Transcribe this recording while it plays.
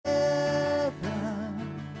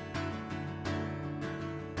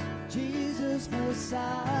Jesus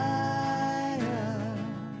Messiah,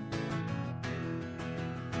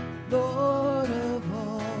 Lord of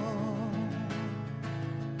all.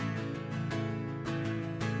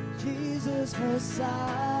 Jesus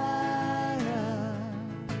Messiah,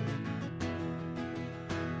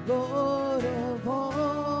 Lord of all.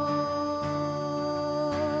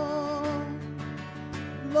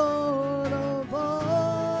 Lord of all.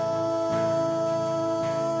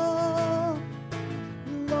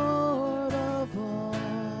 Lord of all.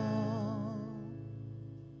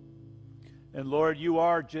 And Lord, you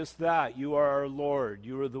are just that. You are our Lord.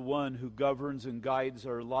 You are the one who governs and guides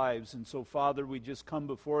our lives. And so, Father, we just come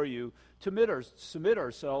before you to submit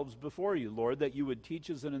ourselves before you, Lord, that you would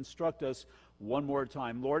teach us and instruct us one more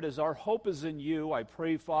time. Lord, as our hope is in you, I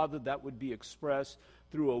pray, Father, that would be expressed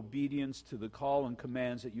through obedience to the call and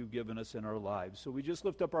commands that you've given us in our lives. So we just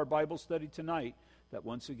lift up our Bible study tonight, that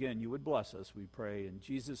once again you would bless us, we pray. In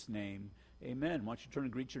Jesus' name, amen. Why don't you turn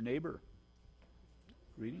and greet your neighbor?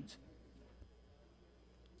 Greetings.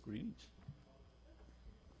 Greetings.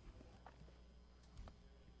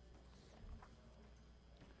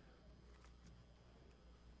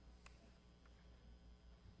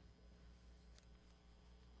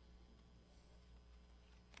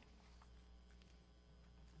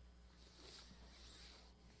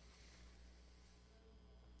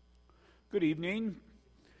 Good evening.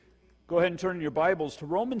 Go ahead and turn in your Bibles to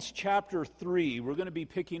Romans chapter 3. We're going to be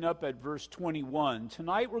picking up at verse 21.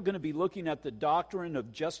 Tonight we're going to be looking at the doctrine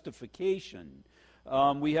of justification.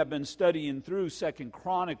 We have been studying through 2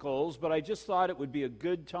 Chronicles, but I just thought it would be a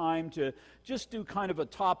good time to just do kind of a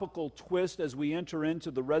topical twist as we enter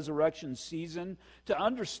into the resurrection season to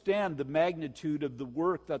understand the magnitude of the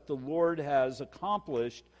work that the Lord has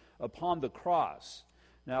accomplished upon the cross.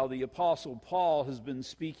 Now, the Apostle Paul has been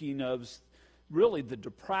speaking of really the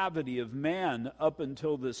depravity of man up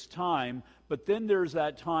until this time, but then there's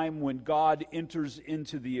that time when God enters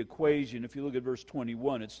into the equation. If you look at verse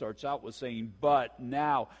 21, it starts out with saying, but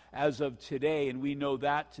now, as of today, and we know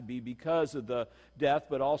that to be because of the death,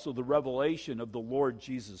 but also the revelation of the Lord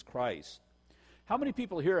Jesus Christ. How many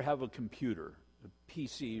people here have a computer, a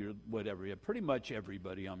PC or whatever? Yeah, pretty much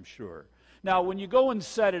everybody, I'm sure. Now, when you go and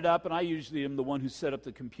set it up, and I usually am the one who set up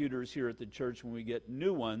the computers here at the church when we get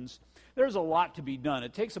new ones, there's a lot to be done.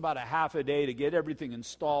 It takes about a half a day to get everything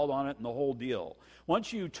installed on it and the whole deal.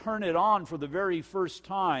 Once you turn it on for the very first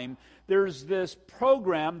time, there's this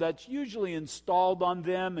program that's usually installed on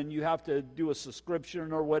them, and you have to do a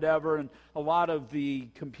subscription or whatever, and a lot of the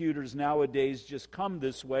computers nowadays just come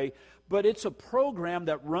this way. But it's a program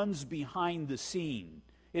that runs behind the scene.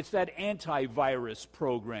 It's that antivirus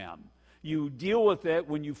program. You deal with it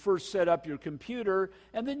when you first set up your computer,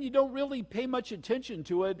 and then you don't really pay much attention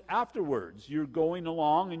to it afterwards. You're going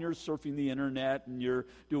along and you're surfing the internet and you're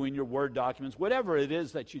doing your Word documents, whatever it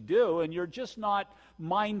is that you do, and you're just not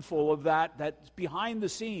mindful of that's behind the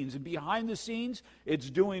scenes. And behind the scenes,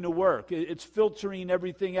 it's doing a work. It's filtering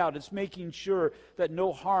everything out. It's making sure that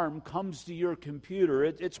no harm comes to your computer.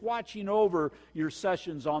 It's watching over your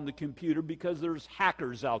sessions on the computer because there's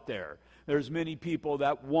hackers out there. There's many people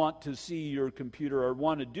that want to see your computer or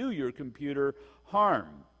want to do your computer harm.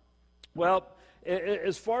 Well,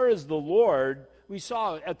 as far as the Lord, we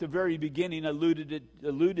saw at the very beginning,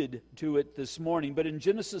 alluded to it this morning, but in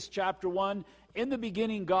Genesis chapter 1, in the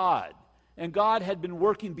beginning God, and God had been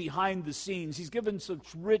working behind the scenes. He's given such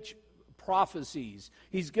rich prophecies.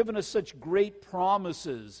 He's given us such great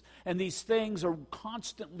promises, and these things are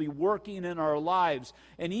constantly working in our lives.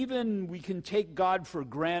 And even we can take God for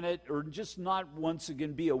granted or just not once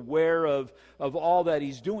again be aware of all that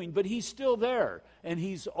He's doing, but He's still there, and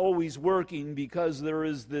He's always working because there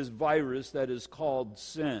is this virus that is called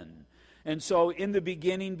sin. And so in the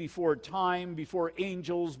beginning, before time, before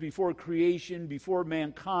angels, before creation, before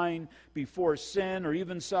mankind, before sin or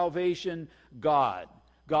even salvation, God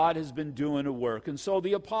has been doing a work. And so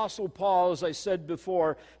the Apostle Paul, as I said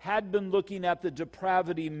before, had been looking at the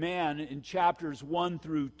depravity man in chapters 1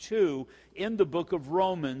 through 2 in the book of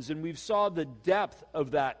Romans, and we saw the depth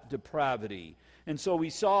of that depravity. And so we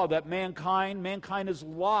saw that mankind is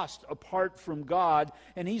lost apart from God,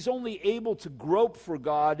 and he's only able to grope for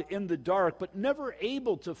God in the dark, but never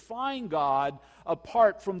able to find God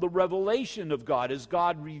apart from the revelation of God, as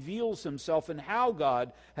God reveals himself and how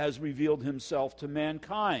God has revealed himself to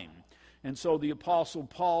mankind. And so the Apostle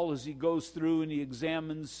Paul, as he goes through and he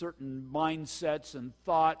examines certain mindsets and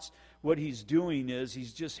thoughts, what he's doing is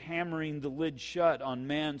he's just hammering the lid shut on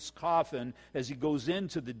man's coffin as he goes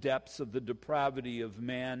into the depths of the depravity of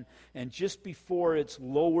man. And just before it's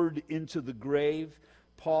lowered into the grave,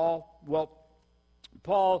 Paul,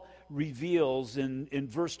 Paul reveals in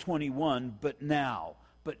verse 21, but now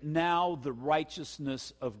the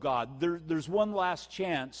righteousness of God. There's one last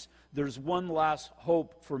chance, there's one last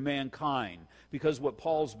hope for mankind, because what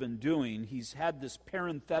Paul's been doing, he's had this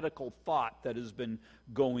parenthetical thought that has been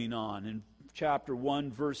going on. In chapter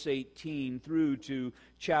 1, verse 18, through to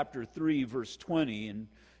chapter 3, verse 20, and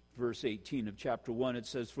verse 18 of chapter 1, it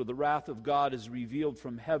says, "For the wrath of God is revealed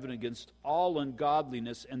from heaven against all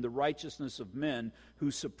ungodliness and the righteousness of men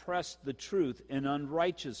who suppress the truth in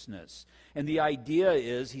unrighteousness." And the idea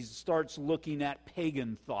is he starts looking at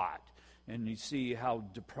pagan thought. And you see how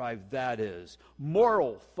deprived that is.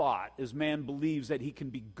 Moral thought, as man believes that he can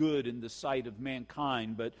be good in the sight of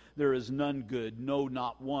mankind, but there is none good, no,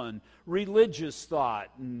 not one. Religious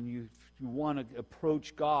thought, and you want to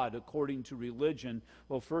approach God according to religion,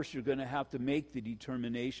 well, first you're going to have to make the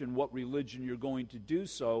determination what religion you're going to do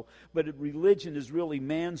so. But religion is really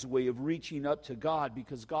man's way of reaching up to God,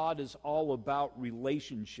 because God is all about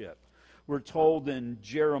relationship. We're told in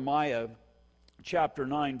Jeremiah chapter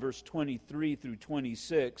 9, verse 23 through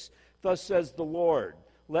 26, "Thus says the Lord,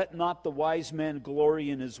 let not the wise man glory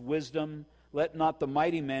in his wisdom, let not the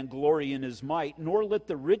mighty man glory in his might, nor let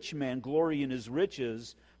the rich man glory in his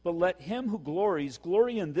riches, but let him who glories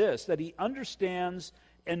glory in this, that he understands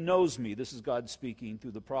and knows me," this is God speaking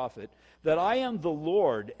through the prophet, "that I am the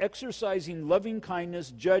Lord, exercising loving kindness,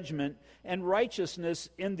 judgment, and righteousness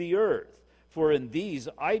in the earth. For in these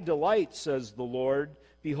I delight, says the Lord.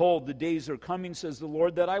 Behold, the days are coming, says the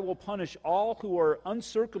Lord, that I will punish all who are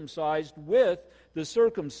uncircumcised with the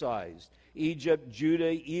circumcised. Egypt,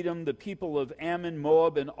 Judah, Edom, the people of Ammon,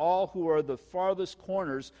 Moab, and all who are the farthest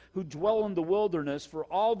corners, who dwell in the wilderness, for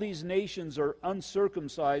all these nations are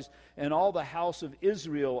uncircumcised, and all the house of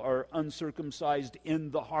Israel are uncircumcised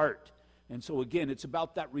in the heart." And so again, it's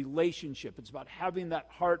about that relationship. It's about having that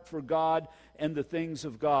heart for God and the things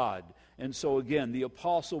of God. And so again, the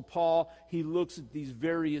Apostle Paul, he looks at these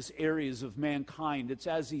various areas of mankind. It's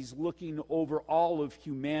as he's looking over all of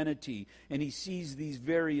humanity, and he sees these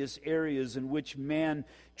various areas in which man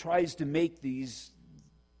tries to make these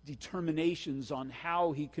determinations on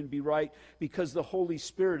how he can be right, because the Holy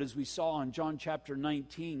Spirit, as we saw in John chapter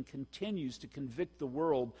 19, continues to convict the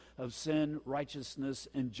world of sin, righteousness,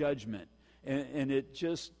 and judgment. And it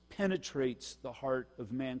just penetrates the heart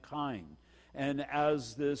of mankind. And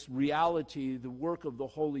as this reality, the work of the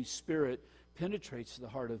Holy Spirit, penetrates the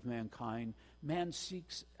heart of mankind, man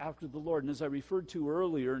seeks after the Lord. And as I referred to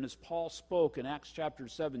earlier, and as Paul spoke in Acts chapter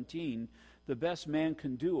 17, the best man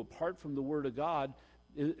can do, apart from the Word of God,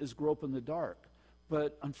 is grope in the dark.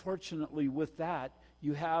 But unfortunately, with that,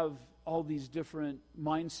 you have all these different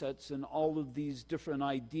mindsets and all of these different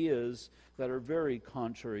ideas that are very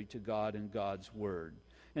contrary to God and God's Word.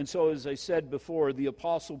 And so, as I said before, the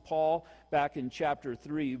Apostle Paul, back in chapter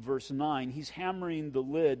 3, verse 9, he's hammering the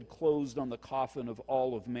lid closed on the coffin of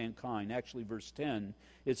all of mankind. Actually, verse 10,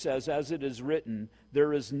 it says, "As it is written,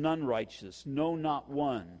 there is none righteous, no, not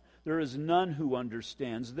one. There is none who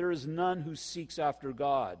understands. There is none who seeks after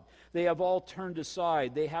God. They have all turned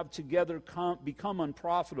aside. They have together become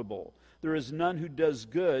unprofitable. There is none who does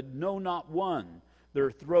good, no, not one.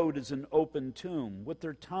 Their throat is an open tomb. With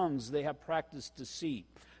their tongues they have practiced deceit.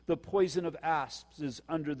 The poison of asps is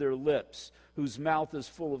under their lips, whose mouth is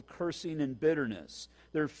full of cursing and bitterness.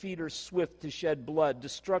 Their feet are swift to shed blood.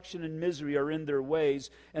 Destruction and misery are in their ways,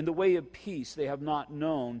 and the way of peace they have not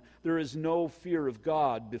known. There is no fear of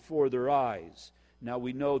God before their eyes." Now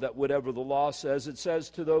we know that whatever the law says, it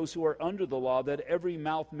says to those who are under the law that every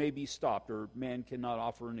mouth may be stopped, or man cannot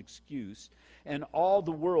offer an excuse, and all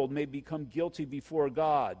the world may become guilty before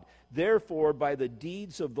God. Therefore, by the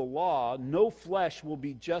deeds of the law, no flesh will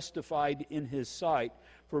be justified in his sight,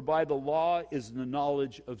 for by the law is the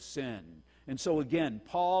knowledge of sin. And so again,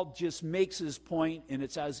 Paul just makes his point, and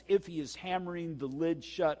it's as if he is hammering the lid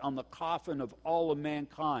shut on the coffin of all of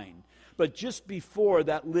mankind. But just before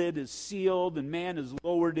that lid is sealed and man is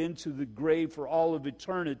lowered into the grave for all of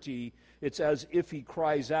eternity, it's as if he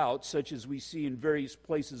cries out, such as we see in various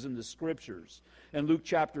places in the Scriptures. In Luke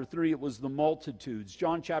chapter 3, it was the multitudes.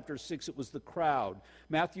 John chapter 6, it was the crowd.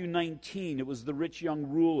 Matthew 19, it was the rich young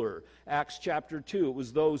ruler. Acts chapter 2, it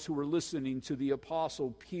was those who were listening to the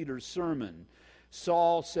Apostle Peter's sermon.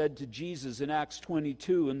 Saul said to Jesus in Acts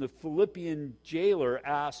 22, and the Philippian jailer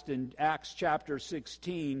asked in Acts chapter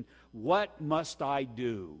 16, "What must I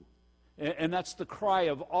do?" And that's the cry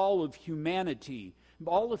of all of humanity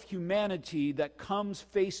that comes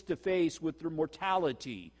face to face with their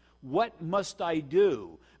mortality. What must I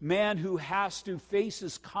do? Man who has to face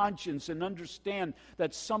his conscience and understand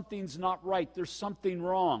that something's not right, there's something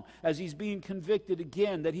wrong, as he's being convicted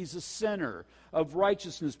again that he's a sinner, of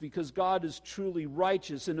righteousness because God is truly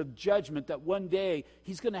righteous, and of judgment that one day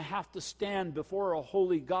he's going to have to stand before a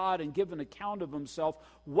holy God and give an account of himself.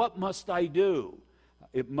 What must I do?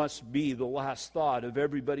 It must be the last thought of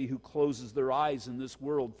everybody who closes their eyes in this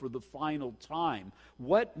world for the final time.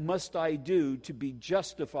 What must I do to be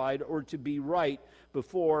justified or to be right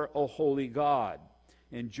before a holy God?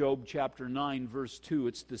 In Job chapter 9, verse 2,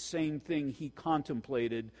 it's the same thing he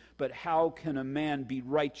contemplated, but how can a man be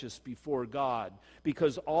righteous before God?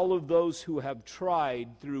 Because all of those who have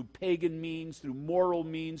tried through pagan means, through moral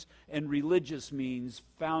means, and religious means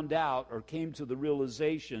found out or came to the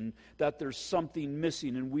realization that there's something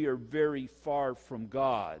missing and we are very far from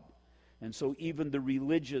God. And so even the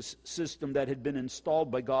religious system that had been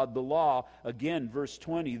installed by God, the law, again, verse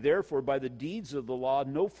 20, therefore by the deeds of the law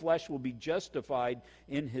no flesh will be justified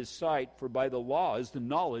in his sight, for by the law is the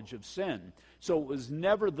knowledge of sin. So it was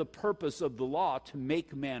never the purpose of the law to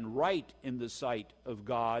make man right in the sight of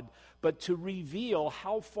God, but to reveal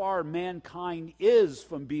how far mankind is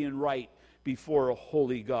from being right before a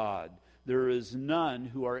holy God. There is none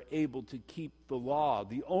who are able to keep the law.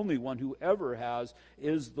 The only one who ever has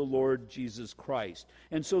is the Lord Jesus Christ.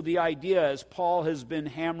 And so the idea, as Paul has been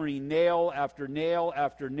hammering nail after nail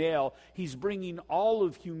after nail, he's bringing all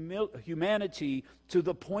of humanity to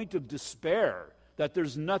the point of despair, that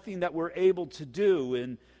there's nothing that we're able to do,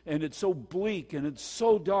 and it's so bleak and it's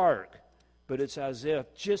so dark. But it's as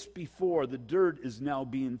if just before the dirt is now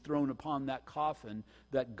being thrown upon that coffin,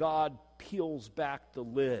 that God peels back the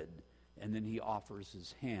lid. And then he offers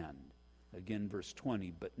his hand. Again, verse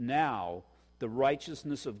 20. But now the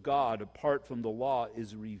righteousness of God apart from the law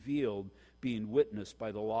is revealed, being witnessed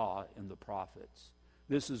by the law and the prophets.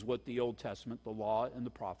 This is what the Old Testament, the law and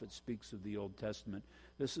the prophets, speaks of the Old Testament.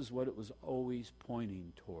 This is what it was always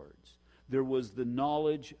pointing towards. There was the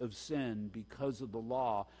knowledge of sin because of the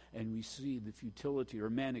law, and we see the futility,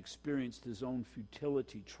 or man experienced his own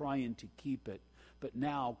futility trying to keep it. But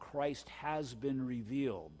now Christ has been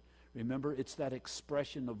revealed. Remember, it's that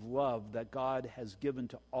expression of love that God has given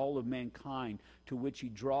to all of mankind, to which he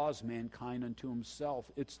draws mankind unto himself.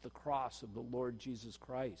 It's the cross of the Lord Jesus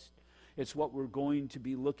Christ. It's what we're going to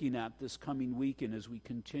be looking at this coming weekend as we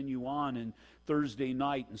continue on. And Thursday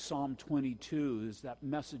night in Psalm 22 is that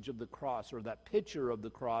message of the cross, or that picture of the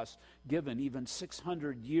cross, given even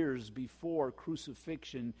 600 years before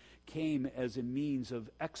crucifixion came as a means of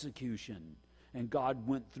execution. And God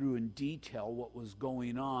went through in detail what was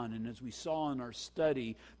going on. And as we saw in our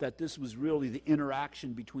study, that this was really the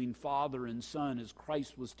interaction between Father and Son as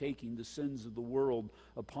Christ was taking the sins of the world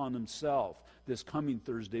upon himself. This coming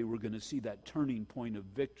Thursday, we're going to see that turning point of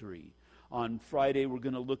victory. On Friday, we're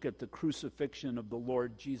going to look at the crucifixion of the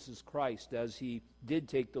Lord Jesus Christ as he did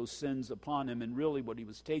take those sins upon him. And really what he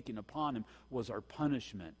was taking upon him was our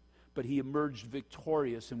punishment. But he emerged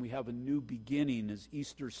victorious, and we have a new beginning as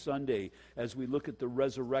Easter Sunday as we look at the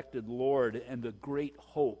resurrected Lord and the great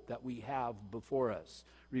hope that we have before us.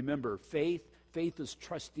 Remember, faith is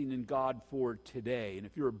trusting in God for today. And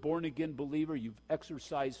if you're a born-again believer, you've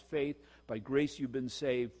exercised faith. By grace you've been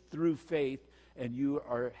saved through faith, and you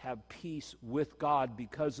have peace with God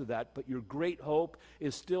because of that. But your great hope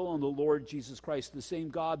is still on the Lord Jesus Christ. The same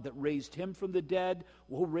God that raised him from the dead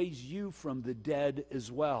will raise you from the dead as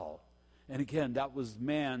well. And again, that was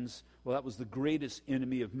the greatest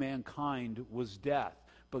enemy of mankind, was death.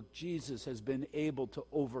 But Jesus has been able to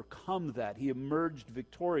overcome that. He emerged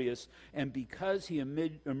victorious, and because he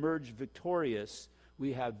emerged victorious,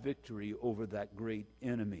 we have victory over that great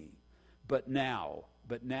enemy. But now,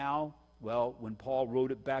 well, when Paul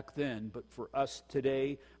wrote it back then, but for us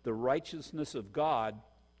today, the righteousness of God,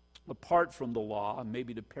 apart from the law,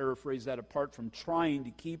 maybe to paraphrase that, apart from trying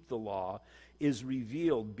to keep the law, is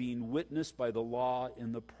revealed, being witnessed by the law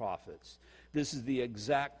and the prophets. This is the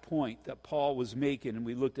exact point that Paul was making, and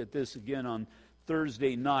we looked at this again on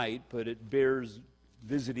Thursday night, but it bears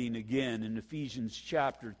visiting again. In Ephesians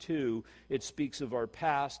chapter 2, it speaks of our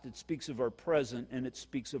past, it speaks of our present, and it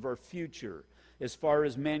speaks of our future. As far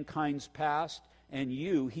as mankind's past, and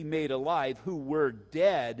you he made alive who were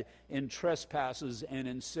dead in trespasses and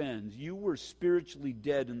in sins. You were spiritually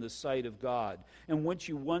dead in the sight of God. And once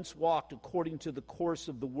you walked according to the course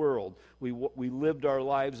of the world, we lived our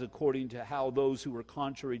lives according to how those who were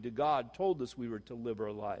contrary to God told us we were to live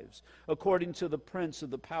our lives. According to the prince of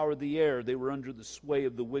the power of the air, they were under the sway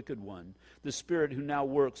of the wicked one, the spirit who now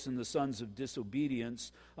works in the sons of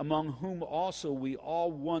disobedience, among whom also we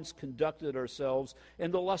all once conducted ourselves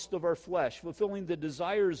in the lust of our flesh, fulfilling fulfilling the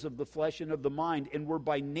desires of the flesh and of the mind, and were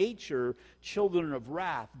by nature children of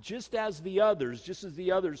wrath, just as the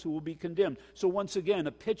others who will be condemned. So once again,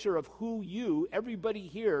 a picture of who everybody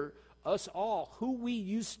here, us all, who we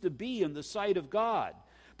used to be in the sight of God.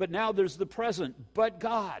 But now there's the present, but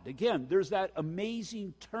God. Again, there's that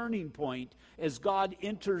amazing turning point as God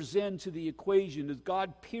enters into the equation, as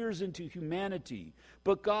God peers into humanity.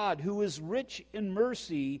 But God, who is rich in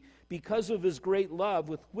mercy because of his great love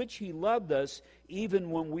with which he loved us, even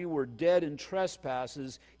when we were dead in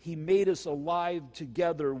trespasses, he made us alive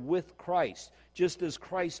together with Christ. Just as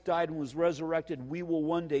Christ died and was resurrected, we will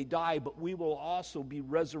one day die, but we will also be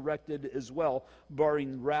resurrected as well,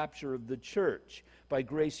 barring the rapture of the church. By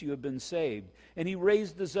grace you have been saved. And he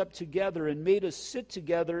raised us up together and made us sit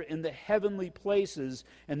together in the heavenly places.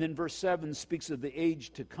 And then verse 7 speaks of the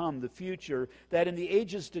age to come, the future, that in the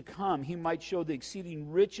ages to come he might show the exceeding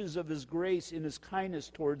riches of his grace in his kindness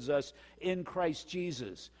towards us in Christ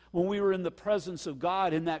Jesus. When we were in the presence of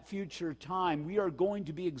God in that future time, we are going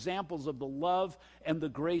to be examples of the love and the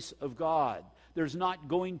grace of God. There's not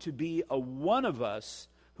going to be a one of us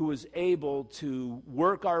who is able to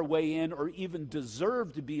work our way in or even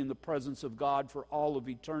deserve to be in the presence of God for all of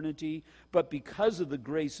eternity. But because of the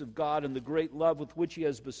grace of God and the great love with which he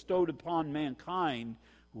has bestowed upon mankind,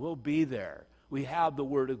 we'll be there. We have the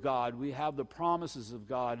Word of God. We have the promises of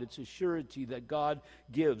God. It's a surety that God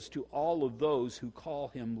gives to all of those who call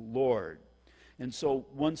him Lord. And so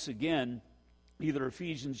once again, either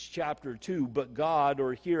Ephesians chapter 2, but God,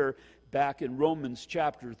 or here back in Romans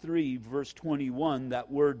chapter 3, verse 21,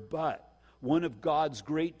 that word but, one of God's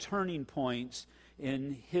great turning points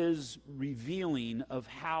in his revealing of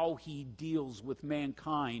how he deals with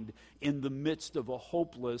mankind in the midst of a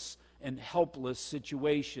hopeless and helpless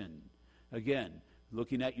situation. Again,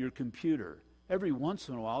 looking at your computer, every once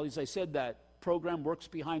in a while, as I said, that program works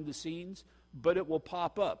behind the scenes, but it will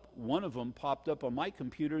pop up. One of them popped up on my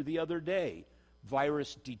computer the other day,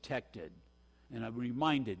 virus detected. And I'm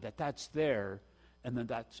reminded that that's there and that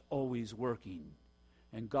that's always working.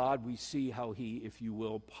 And God, we see how he, if you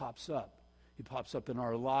will, pops up. He pops up in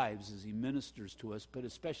our lives as he ministers to us, but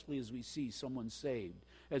especially as we see someone saved,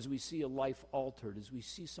 as we see a life altered, as we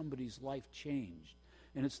see somebody's life changed.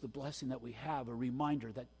 And it's the blessing that we have, a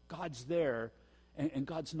reminder that God's there and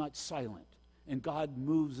God's not silent. And God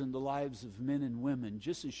moves in the lives of men and women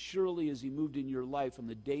just as surely as he moved in your life on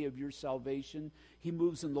the day of your salvation. He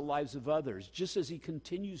moves in the lives of others. Just as he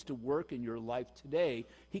continues to work in your life today,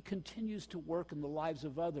 he continues to work in the lives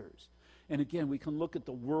of others. And again, we can look at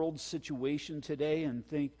the world situation today and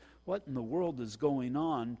think, what in the world is going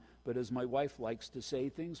on? But as my wife likes to say,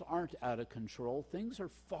 things aren't out of control. Things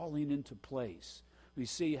are falling into place. We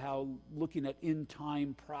see how, looking at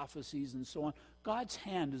end-time prophecies and so on, God's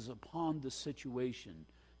hand is upon the situation.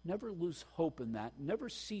 Never lose hope in that. Never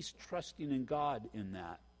cease trusting in God in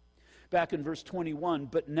that. Back in verse 21,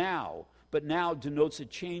 but now denotes a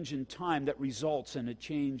change in time that results in a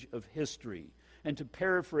change of history. And to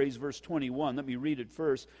paraphrase verse 21, let me read it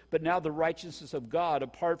first. But now the righteousness of God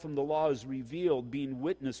apart from the law is revealed, being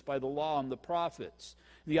witnessed by the law and the prophets.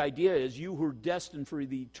 The idea is you who are destined for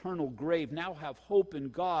the eternal grave now have hope in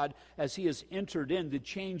God as he has entered in to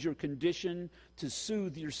change your condition, to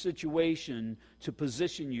soothe your situation, to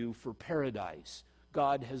position you for paradise.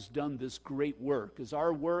 God has done this great work. As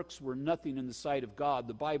our works were nothing in the sight of God,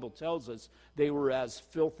 the Bible tells us they were as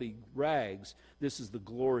filthy rags. This is the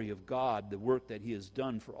glory of God, the work that he has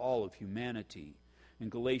done for all of humanity. In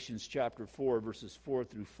Galatians chapter 4, verses 4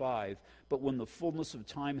 through 5, but when the fullness of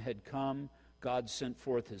time had come, God sent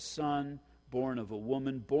forth his Son, born of a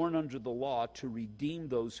woman, born under the law, to redeem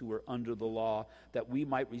those who were under the law, that we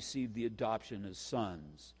might receive the adoption as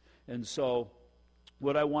sons. And so,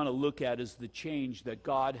 what I want to look at is the change that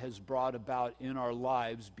God has brought about in our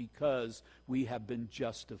lives because we have been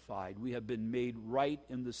justified. We have been made right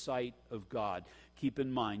in the sight of God. Keep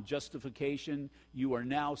in mind, justification, you are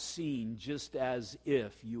now seen just as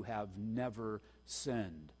if you have never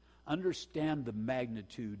sinned. Understand the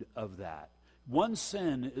magnitude of that. One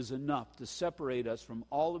sin is enough to separate us from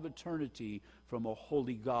all of eternity from a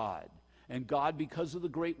holy God. And God, because of the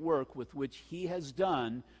great work with which he has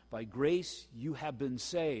done, by grace you have been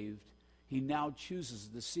saved, he now chooses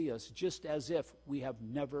to see us just as if we have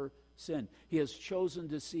never sinned. He has chosen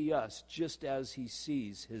to see us just as he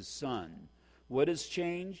sees his Son. What has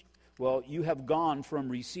changed? Well, you have gone from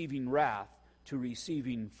receiving wrath to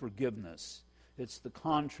receiving forgiveness. It's the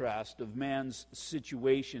contrast of man's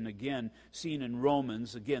situation, again, seen in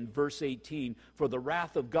Romans, again, verse 18. For the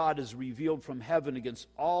wrath of God is revealed from heaven against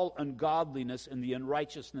all ungodliness and the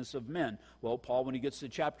unrighteousness of men. Well, Paul, when he gets to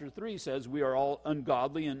chapter 3, says we are all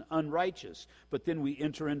ungodly and unrighteous. But then we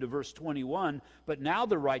enter into verse 21. But now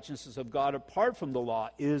the righteousness of God apart from the law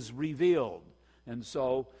is revealed. And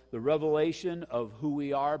so the revelation of who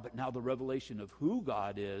we are, but now the revelation of who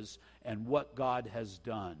God is and what God has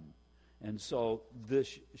done. And so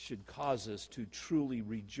this should cause us to truly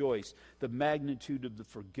rejoice. The magnitude of the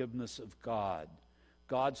forgiveness of God.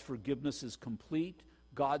 God's forgiveness is complete.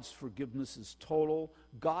 God's forgiveness is total.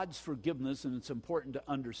 God's forgiveness, and it's important to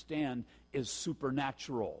understand, is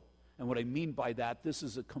supernatural. And what I mean by that, this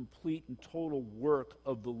is a complete and total work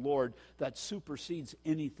of the Lord that supersedes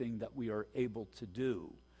anything that we are able to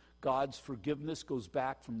do. God's forgiveness goes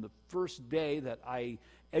back from the first day that I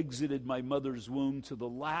exited my mother's womb to the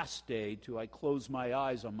last day till I closed my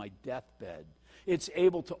eyes on my deathbed. It's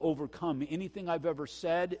able to overcome anything I've ever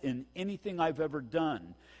said and anything I've ever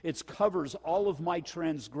done. It covers all of my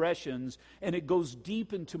transgressions, and it goes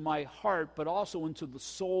deep into my heart, but also into the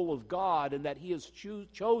soul of God, and that He has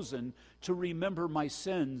chosen to remember my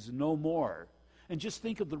sins no more. And just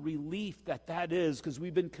think of the relief that that is, because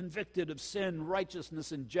we've been convicted of sin,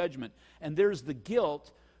 righteousness, and judgment. And there's the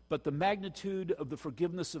guilt, but the magnitude of the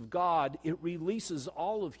forgiveness of God, it releases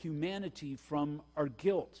all of humanity from our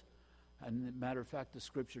guilt. And as a matter of fact, the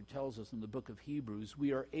Scripture tells us in the book of Hebrews,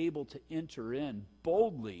 we are able to enter in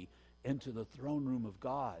boldly into the throne room of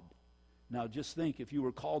God. Now just think, if you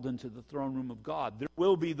were called into the throne room of God, there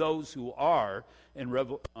will be those who are, in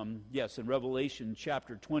Revelation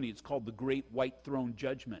chapter 20, it's called the Great White Throne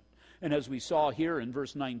Judgment. And as we saw here in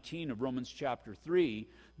verse 19 of Romans chapter 3,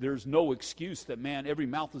 there's no excuse that every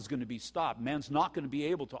mouth is going to be stopped. Man's not going to be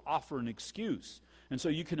able to offer an excuse. And so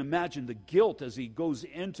you can imagine the guilt as he goes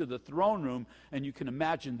into the throne room, and you can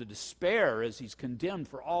imagine the despair as he's condemned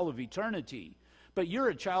for all of eternity. But you're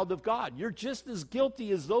a child of God. You're just as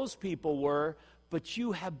guilty as those people were, but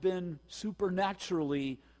you have been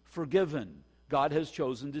supernaturally forgiven. God has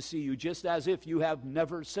chosen to see you just as if you have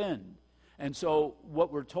never sinned. And so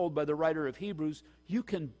what we're told by the writer of Hebrews, you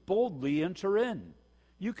can boldly enter in.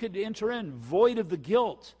 You could enter in void of the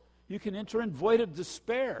guilt. You can enter in void of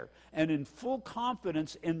despair and in full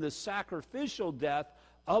confidence in the sacrificial death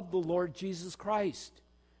of the Lord Jesus Christ.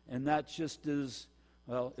 And that just is,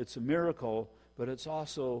 well, it's a miracle, but it's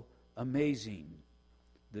also amazing.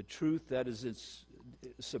 The truth that is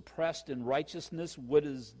suppressed in righteousness, what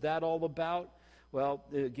is that all about? Well,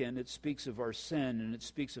 again, it speaks of our sin, and it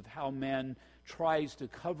speaks of how man tries to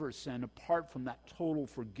cover sin apart from that total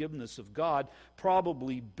forgiveness of God,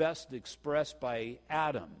 probably best expressed by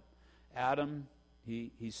Adam. Adam,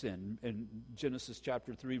 he sinned. In Genesis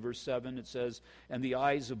chapter 3, verse 7, it says, "And the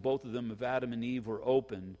eyes of both of them, of Adam and Eve, were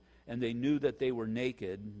opened, and they knew that they were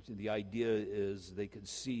naked." The idea is they could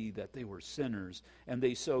see that they were sinners. "And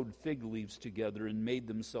they sewed fig leaves together and made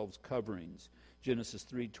themselves coverings." Genesis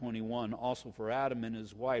 3:21, "Also for Adam and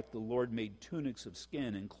his wife, the Lord made tunics of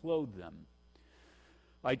skin and clothed them."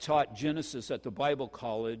 I taught Genesis at the Bible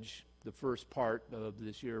College the first part of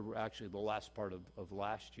this year, actually the last part of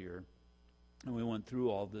last year. And we went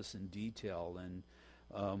through all this in detail. And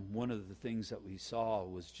one of the things that we saw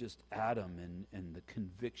was just Adam and the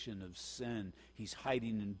conviction of sin. He's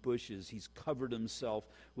hiding in bushes. He's covered himself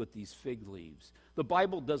with these fig leaves. The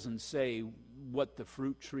Bible doesn't say what the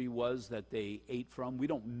fruit tree was that they ate from. We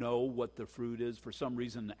don't know what the fruit is. For some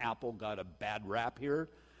reason, the apple got a bad rap here.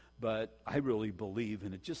 But I really believe,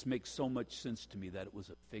 and it just makes so much sense to me, that it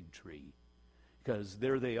was a fig tree. Because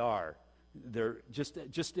there they are. They're just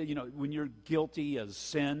when you're guilty of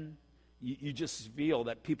sin, you just feel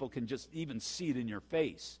that people can just even see it in your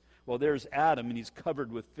face. Well, there's Adam, and he's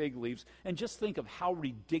covered with fig leaves. And just think of how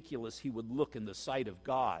ridiculous he would look in the sight of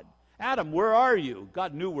God. "Adam, where are you?"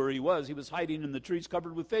 God knew where he was. He was hiding in the trees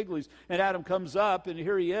covered with fig leaves. And Adam comes up, and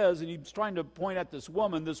here he is, and he's trying to point at this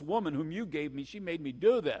woman whom you gave me. She made me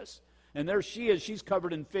do this. And there she is. She's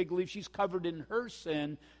covered in fig leaves. She's covered in her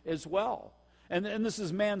sin as well. And this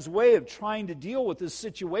is man's way of trying to deal with this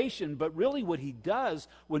situation. But really what he does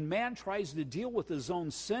when man tries to deal with his own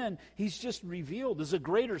sin, he's just revealed as a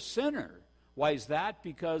greater sinner. Why is that?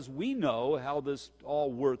 Because we know how this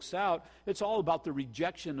all works out. It's all about the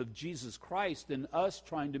rejection of Jesus Christ and us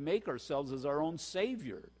trying to make ourselves as our own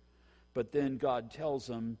Savior. But then God tells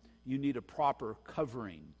them, you need a proper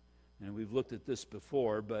covering. And we've looked at this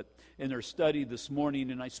before, but in their study this morning,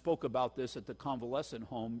 and I spoke about this at the convalescent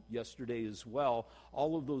home yesterday as well,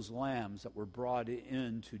 all of those lambs that were brought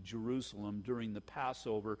into Jerusalem during the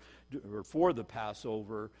Passover, or for the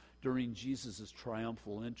Passover, during Jesus'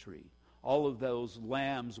 triumphal entry. All of those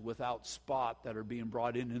lambs without spot that are being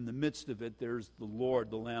brought in the midst of it, there's the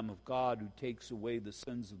Lord, the Lamb of God, who takes away the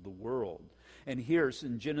sins of the world. And here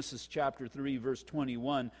in Genesis chapter 3, verse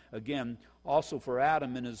 21, again, also for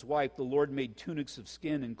Adam and his wife, the Lord made tunics of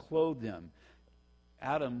skin and clothed them.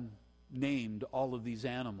 Adam named all of these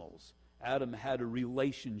animals. Adam had a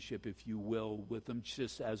relationship, if you will, with them,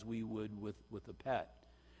 just as we would with a pet.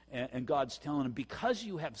 And God's telling him, because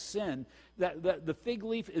you have sinned, that the fig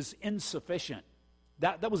leaf is insufficient.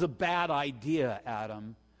 That was a bad idea,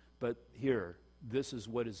 Adam. But here, this is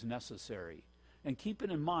what is necessary. And keep it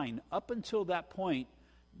in mind, up until that point,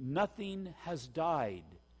 nothing has died.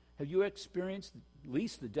 Have you experienced at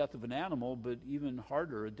least the death of an animal, but even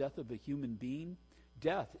harder, a death of a human being?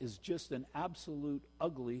 Death is just an absolute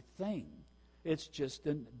ugly thing. It's just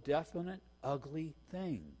a definite ugly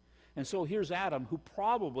thing. And so here's Adam, who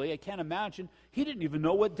probably, I can't imagine, he didn't even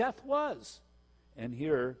know what death was. And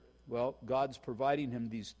here, well, God's providing him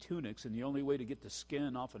these tunics, and the only way to get the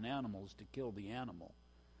skin off an animal is to kill the animal.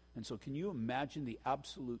 And so can you imagine the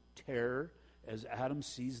absolute terror as Adam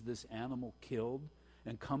sees this animal killed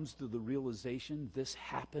and comes to the realization, this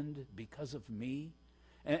happened because of me?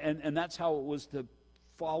 And that's how it was to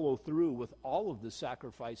follow through with all of the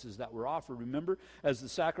sacrifices that were offered. Remember, as the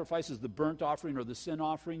sacrifices, the burnt offering or the sin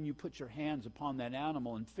offering, you put your hands upon that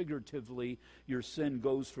animal, and figuratively your sin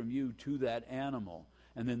goes from you to that animal.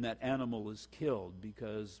 And then that animal is killed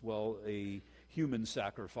because, well, a human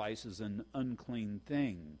sacrifice is an unclean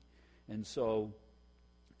thing. And so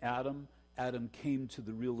Adam came to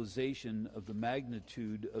the realization of the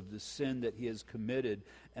magnitude of the sin that he has committed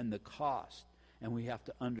and the cost. And we have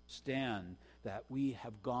to understand that we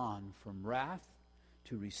have gone from wrath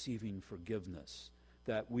to receiving forgiveness,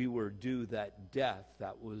 that we were due that death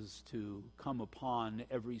that was to come upon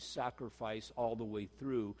every sacrifice all the way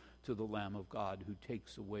through to the Lamb of God who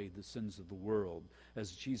takes away the sins of the world.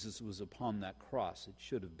 As Jesus was upon that cross, it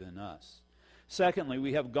should have been us. Secondly,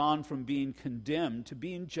 we have gone from being condemned to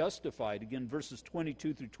being justified. Again, verses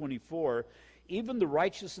 22 through 24. Even the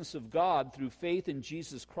righteousness of God through faith in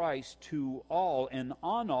Jesus Christ to all and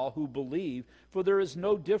on all who believe, for there is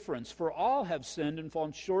no difference. For all have sinned and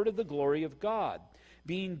fallen short of the glory of God,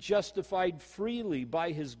 being justified freely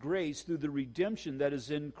by his grace through the redemption that is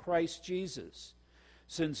in Christ Jesus.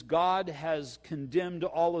 Since God has condemned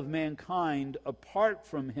all of mankind apart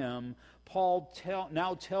from him, Paul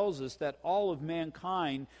now tells us that all of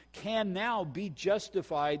mankind can now be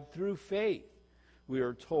justified through faith. We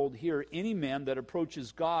are told here, any man that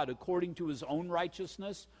approaches God according to his own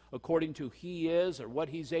righteousness, according to who he is or what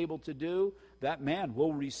he's able to do, that man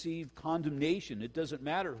will receive condemnation. It doesn't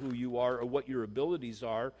matter who you are or what your abilities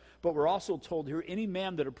are. But we're also told here, any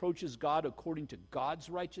man that approaches God according to God's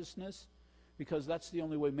righteousness, because that's the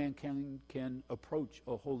only way man can approach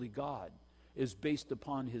a holy God, is based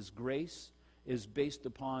upon his grace, is based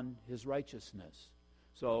upon his righteousness.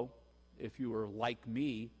 So, if you were like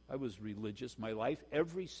me, I was religious my life.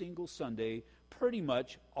 Every single Sunday, pretty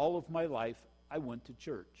much all of my life, I went to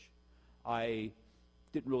church. I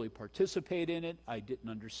didn't really participate in it. I didn't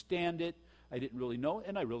understand it. I didn't really know,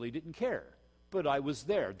 and I really didn't care. But I was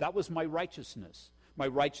there. That was my righteousness. My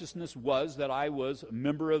righteousness was that I was a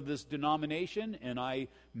member of this denomination, and I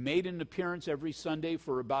made an appearance every Sunday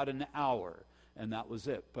for about an hour, and that was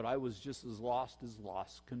it. But I was just as lost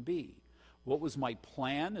can be. What was my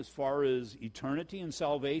plan as far as eternity and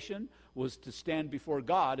salvation was to stand before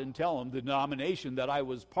God and tell him the denomination that I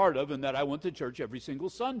was part of and that I went to church every single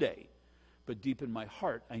Sunday. But deep in my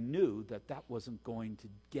heart, I knew that that wasn't going to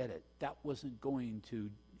get it. That wasn't going to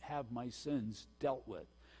have my sins dealt with.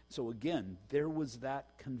 So again, there was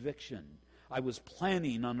that conviction. I was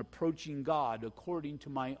planning on approaching God according to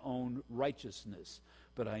my own righteousness.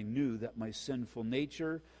 But I knew that my sinful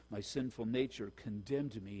nature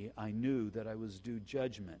condemned me. I knew that I was due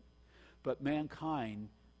judgment. But mankind,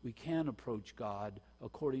 we can approach God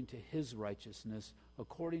according to his righteousness,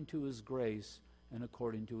 according to his grace, and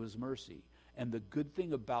according to his mercy. And the good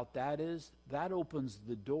thing about that is that opens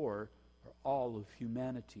the door for all of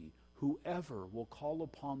humanity. Whoever will call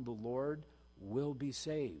upon the Lord will be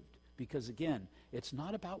saved. Because again, it's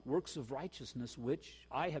not about works of righteousness which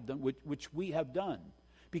I have done, which we have done.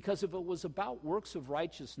 Because if it was about works of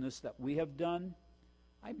righteousness that we have done,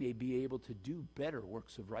 I may be able to do better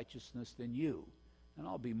works of righteousness than you. And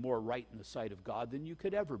I'll be more right in the sight of God than you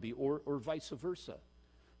could ever be, or vice versa.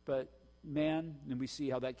 But man, and we see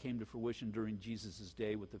how that came to fruition during Jesus'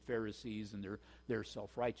 day with the Pharisees and their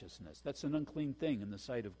self-righteousness. That's an unclean thing in the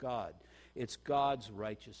sight of God. It's God's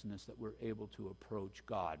righteousness that we're able to approach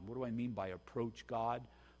God. What do I mean by approach God?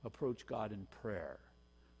 Approach God in prayer.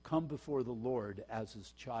 Come before the Lord as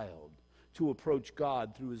his child. To approach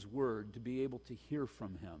God through his word, to be able to hear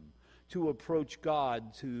from him. To approach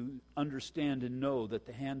God, to understand and know that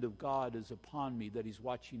the hand of God is upon me, that he's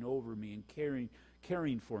watching over me and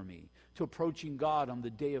caring for me. To approaching God on the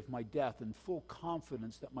day of my death in full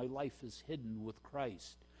confidence that my life is hidden with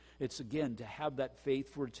Christ. It's again to have that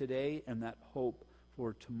faith for today and that hope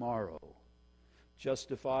for tomorrow.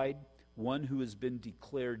 Justified, one who has been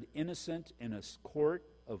declared innocent in a court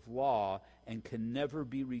of law and can never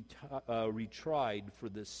be retried for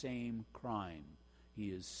the same crime. He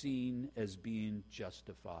is seen as being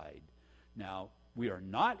justified. Now, we are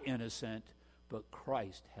not innocent, but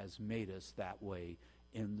Christ has made us that way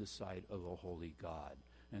in the sight of a holy God.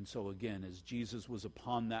 And so again, as Jesus was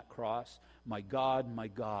upon that cross, my God,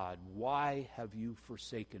 why have you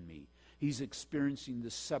forsaken me? He's experiencing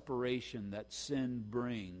the separation that sin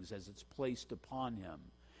brings as it's placed upon him.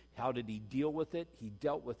 How did he deal with it? He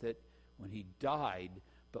dealt with it when he died,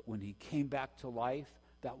 but when he came back to life,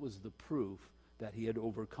 that was the proof that he had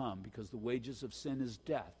overcome, because the wages of sin is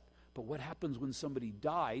death. But what happens when somebody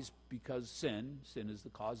dies because sin is the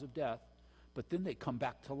cause of death, but then they come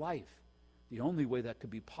back to life? The only way that could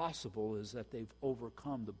be possible is that they've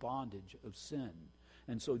overcome the bondage of sin.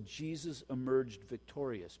 And so Jesus emerged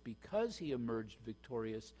victorious. Because he emerged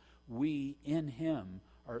victorious, we in him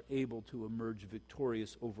are able to emerge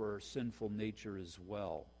victorious over our sinful nature as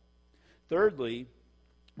well. Thirdly,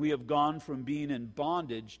 we have gone from being in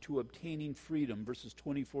bondage to obtaining freedom, verses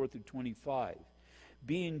 24 through 25.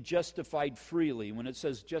 Being justified freely. When it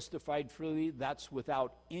says justified freely, that's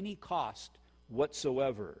without any cost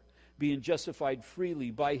whatsoever. Being justified freely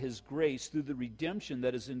by his grace through the redemption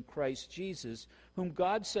that is in Christ Jesus, whom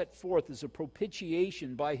God set forth as a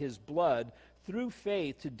propitiation by his blood through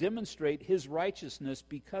faith to demonstrate his righteousness.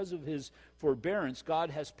 Because of his forbearance, God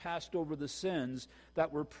has passed over the sins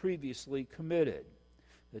that were previously committed.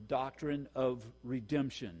 The doctrine of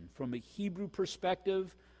redemption. From a Hebrew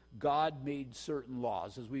perspective, God made certain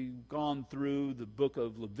laws. As we've gone through the book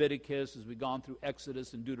of Leviticus, as we've gone through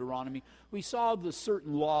Exodus and Deuteronomy, we saw the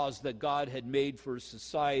certain laws that God had made for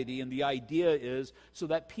society, and the idea is so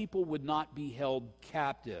that people would not be held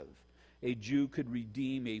captive. A Jew could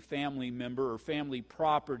redeem a family member or family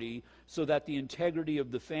property so that the integrity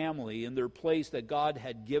of the family and their place that God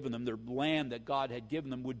had given them, their land that God had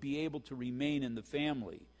given them, would be able to remain in the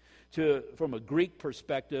family. From a Greek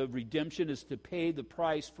perspective, redemption is to pay the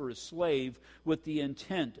price for a slave with the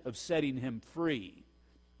intent of setting him free.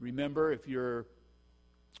 Remember, if you're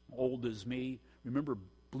old as me, remember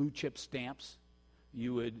blue chip stamps?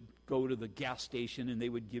 You would go to the gas station and they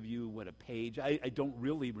would give you, a page? I don't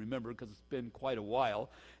really remember because it's been quite a while.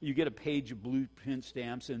 You get a page of blue print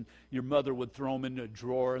stamps and your mother would throw them in a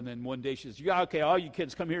drawer, and then one day she says, yeah, okay, all you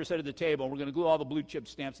kids come here, sit at the table, and we're going to glue all the blue chip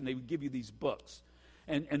stamps, and they would give you these books.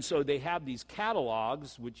 And so they have these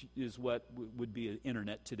catalogs, which is what would be an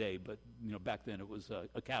internet today, but back then it was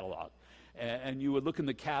a catalog. And you would look in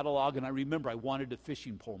the catalog, and I remember I wanted a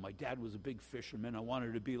fishing pole. My dad was a big fisherman. I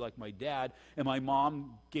wanted to be like my dad. And my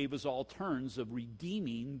mom gave us all turns of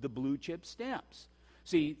redeeming the blue chip stamps.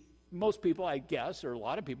 See, most people, I guess, or a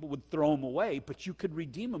lot of people would throw them away, but you could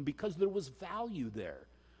redeem them because there was value there.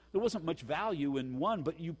 There wasn't much value in one,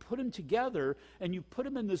 but you put them together and you put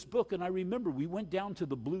them in this book. And I remember we went down to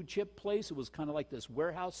the blue chip place. It was kind of like this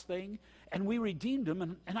warehouse thing. And we redeemed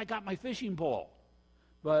them, and I got my fishing pole.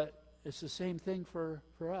 But it's the same thing for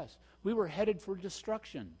us. We were headed for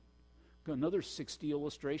destruction. Another 60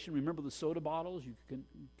 illustration. Remember the soda bottles? You can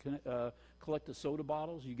collect the soda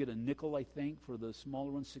bottles. You get a nickel, I think, for the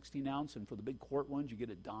smaller ones, 16 ounce. And for the big quart ones, you get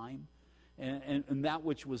a dime. And that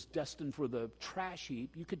which was destined for the trash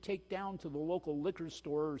heap, you could take down to the local liquor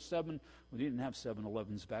store or we didn't have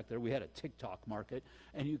 7-Elevens back there. We had a TikTok market.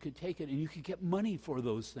 And you could take it and you could get money for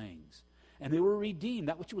those things. And they were redeemed.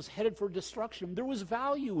 That which was headed for destruction, there was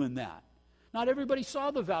value in that. Not everybody saw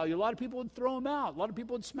the value. A lot of people would throw them out. A lot of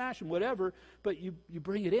people would smash them, whatever. But you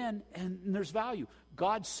bring it in, and there's value.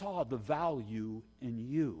 God saw the value in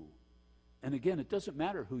you. And again, it doesn't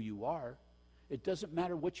matter who you are. It doesn't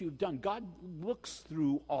matter what you've done. God looks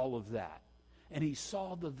through all of that. And he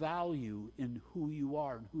saw the value in who you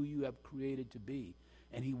are and who you have created to be.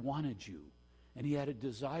 And he wanted you. And he had a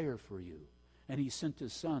desire for you. And he sent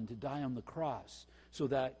his son to die on the cross so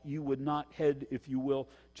that you would not head, if you will,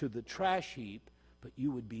 to the trash heap, but you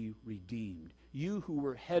would be redeemed. You who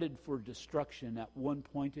were headed for destruction at one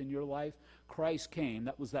point in your life, Christ came.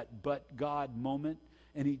 That was that but God moment,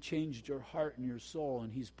 and he changed your heart and your soul,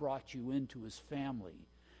 and he's brought you into his family.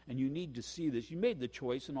 And you need to see this. You made the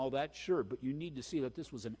choice and all that, sure, but you need to see that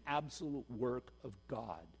this was an absolute work of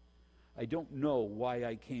God. I don't know why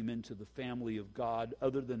I came into the family of God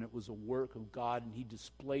other than it was a work of God, and he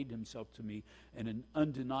displayed himself to me in an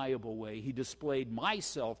undeniable way. He displayed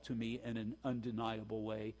myself to me in an undeniable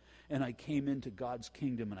way, and I came into God's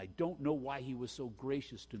kingdom, and I don't know why he was so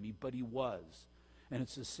gracious to me, but he was. And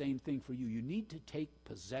it's the same thing for you. You need to take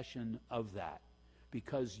possession of that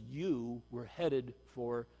because you were headed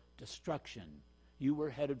for destruction. You were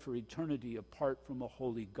headed for eternity apart from a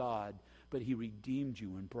holy God, but he redeemed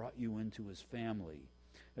you and brought you into his family.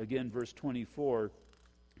 Again, verse 24,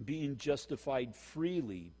 being justified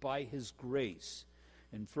freely by his grace.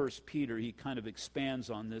 In 1 Peter, he kind of expands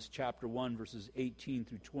on this, chapter 1, verses 18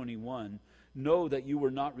 through 21. Know that you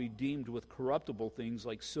were not redeemed with corruptible things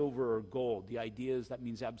like silver or gold. The idea is that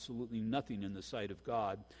means absolutely nothing in the sight of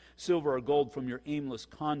God. Silver or gold from your aimless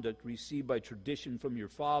conduct received by tradition from your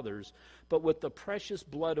fathers, but with the precious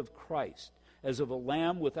blood of Christ, as of a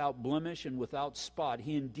lamb without blemish and without spot.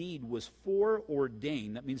 He indeed was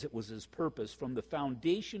foreordained, that means it was his purpose, from the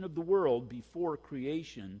foundation of the world before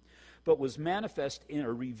creation, but was manifest in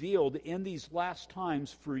or revealed in these last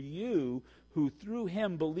times for you who through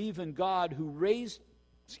him believe in God, who raised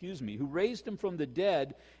him from the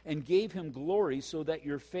dead and gave him glory, so that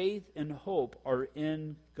your faith and hope are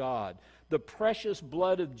in God. The precious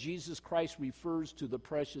blood of Jesus Christ refers to the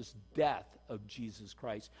precious death of Jesus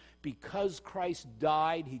Christ. Because Christ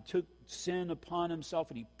died, he took sin upon himself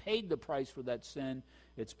and he paid the price for that sin.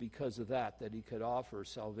 It's because of that he could offer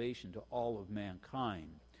salvation to all of mankind.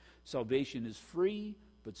 Salvation is free,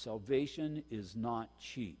 but salvation is not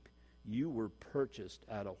cheap. You were purchased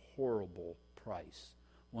at a horrible price.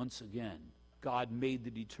 Once again, God made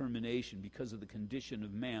the determination because of the condition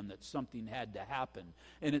of man that something had to happen.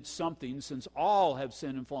 And it's something, since all have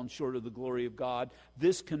sinned and fallen short of the glory of God,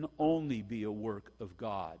 this can only be a work of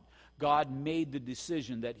God. God made the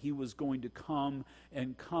decision that he was going to come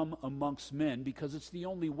amongst men because it's the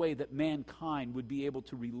only way that mankind would be able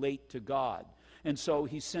to relate to God. And so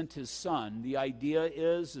he sent his son. The idea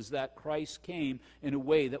is that Christ came in a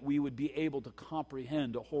way that we would be able to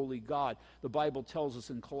comprehend a holy God. The Bible tells us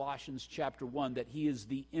in Colossians chapter 1 that he is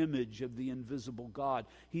the image of the invisible God.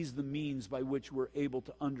 He's the means by which we're able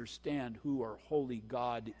to understand who our holy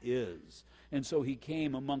God is. And so he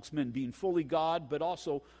came amongst men, being fully God, but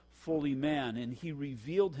also fully man, and he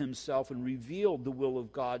revealed himself and revealed the will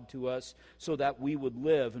of God to us so that we would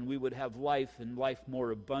live and we would have life and life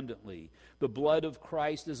more abundantly. The blood of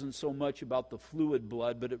Christ isn't so much about the fluid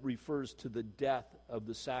blood, but it refers to the death of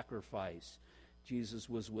the sacrifice. Jesus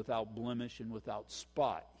was without blemish and without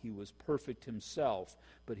spot. He was perfect himself,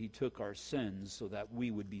 but he took our sins so that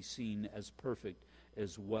we would be seen as perfect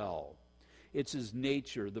as well. It's his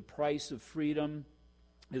nature. The price of freedom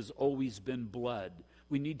has always been blood.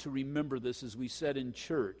 We need to remember this as we sit in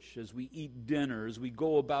church, as we eat dinner, as we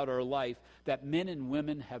go about our life, that men and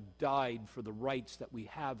women have died for the rights that we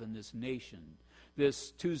have in this nation.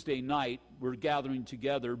 This Tuesday night, we're gathering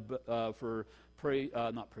together for praise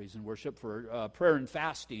and worship, for prayer and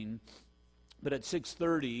fasting. But at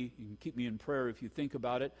 6:30, you can keep me in prayer if you think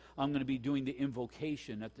about it, I'm going to be doing the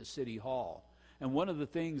invocation at the City Hall. And one of the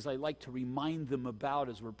things I like to remind them about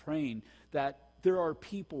as we're praying, that there are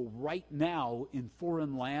people right now in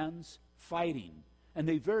foreign lands fighting, and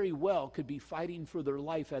they very well could be fighting for their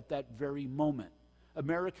life at that very moment.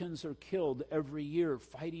 Americans are killed every year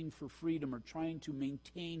fighting for freedom or trying to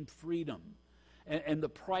maintain freedom. And the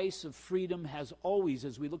price of freedom has always,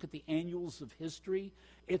 as we look at the annals of history,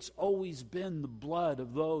 it's always been the blood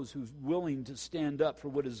of those who're willing to stand up for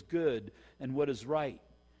what is good and what is right.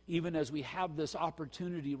 Even as we have this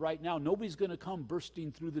opportunity right now, nobody's going to come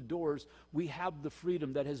bursting through the doors. We have the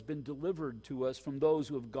freedom that has been delivered to us from those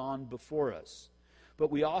who have gone before us. But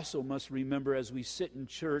we also must remember, as we sit in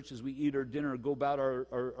church, as we eat our dinner, go about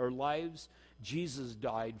our lives, Jesus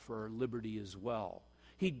died for our liberty as well.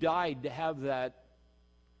 He died to have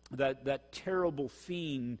that terrible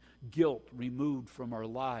fiend guilt removed from our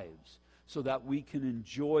lives, so that we can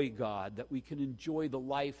enjoy God, that we can enjoy the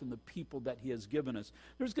life and the people that he has given us.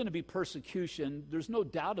 There's going to be persecution. There's no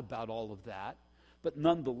doubt about all of that. But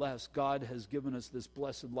nonetheless, God has given us this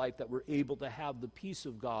blessed life that we're able to have the peace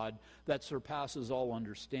of God that surpasses all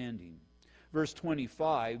understanding. Verse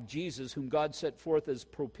 25, Jesus, whom God set forth as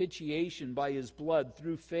propitiation by his blood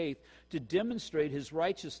through faith to demonstrate his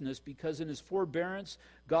righteousness, because in his forbearance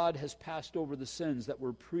God has passed over the sins that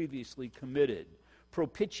were previously committed.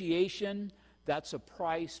 Propitiation, That's a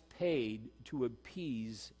price paid to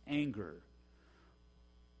appease anger.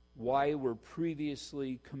 Why were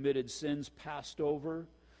previously committed sins passed over?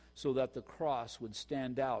 So that the cross would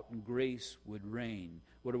stand out and grace would reign.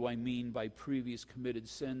 What do I mean by previous committed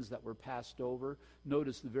sins that were passed over?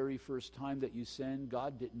 Notice the very first time that you sinned,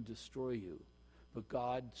 God didn't destroy you, but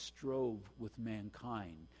God strove with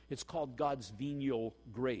mankind. It's called God's venial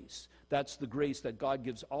grace. That's the grace that God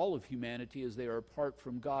gives all of humanity as they are apart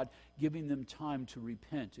from God, giving them time to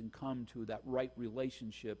repent and come to that right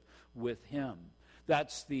relationship with Him.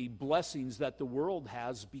 That's the blessings that the world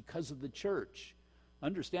has because of the church.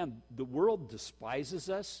 Understand, the world despises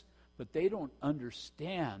us, but they don't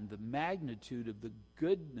understand the magnitude of the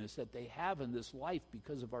goodness that they have in this life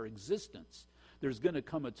because of our existence. There's going to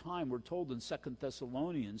come a time, we're told in 2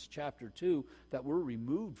 Thessalonians chapter 2, that we're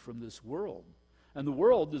removed from this world. And the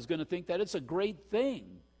world is going to think that it's a great thing.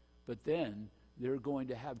 But then they're going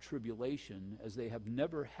to have tribulation as they have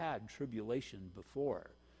never had tribulation before.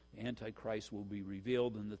 The Antichrist will be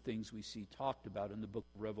revealed, and the things we see talked about in the book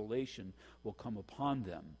of Revelation will come upon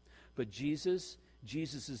them. But Jesus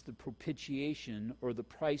is the propitiation, or the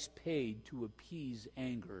price paid to appease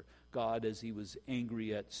anger. God, as He was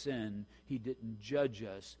angry at sin, He didn't judge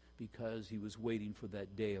us because He was waiting for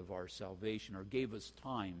that day of our salvation, or gave us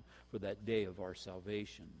time for that day of our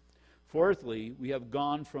salvation. Fourthly, we have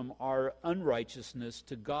gone from our unrighteousness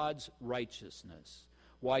to God's righteousness.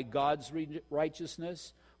 Why God's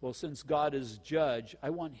righteousness? Well, since God is judge, I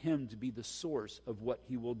want Him to be the source of what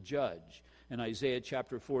He will judge. In Isaiah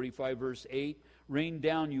chapter 45, verse 8, "Rain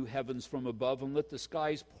down, you heavens, from above, and let the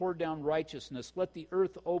skies pour down righteousness. Let the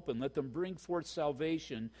earth open, let them bring forth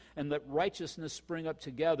salvation, and let righteousness spring up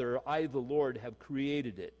together. I, the Lord, have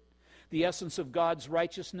created it." The essence of God's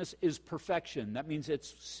righteousness is perfection. That means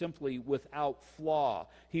it's simply without flaw.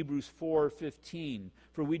 Hebrews 4:15,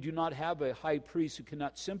 "For we do not have a high priest who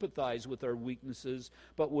cannot sympathize with our weaknesses,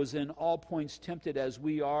 but was in all points tempted as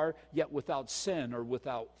we are, yet without sin," or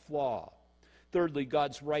without flaw. Thirdly,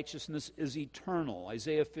 God's righteousness is eternal.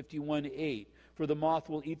 Isaiah 51:8, "For the moth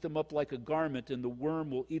will eat them up like a garment, and the worm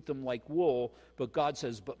will eat them like wool." But God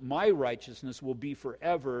says, "But my righteousness will be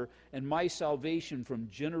forever, and my salvation from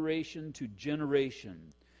generation to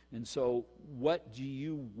generation." And so, what do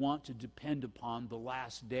you want to depend upon the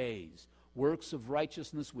last days? Works of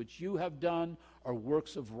righteousness which you have done, or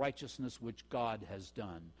works of righteousness which God has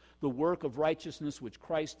done? The work of righteousness which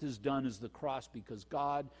Christ has done is the cross, because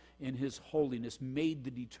God in His holiness made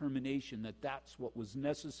the determination that that's what was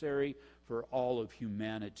necessary for all of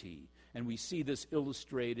humanity. And we see this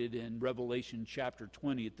illustrated in Revelation chapter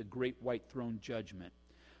 20 at the great white throne judgment.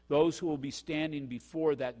 Those who will be standing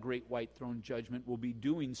before that great white throne judgment will be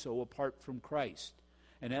doing so apart from Christ.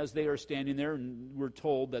 And as they are standing there, and we're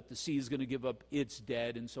told that the sea is going to give up its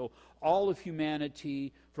dead, and so all of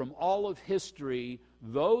humanity, from all of history,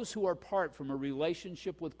 those who are apart from a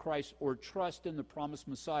relationship with Christ or trust in the promised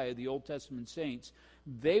Messiah, the Old Testament saints,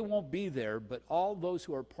 they won't be there, but all those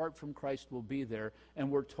who are apart from Christ will be there,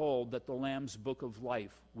 and we're told that the Lamb's book of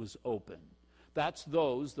life was open. That's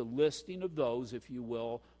those, the listing of those, if you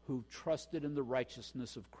will, who trusted in the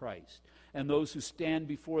righteousness of Christ. And those who stand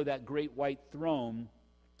before that great white throne,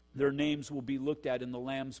 their names will be looked at in the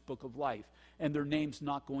Lamb's book of life, and their name's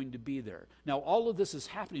not going to be there. Now, all of this is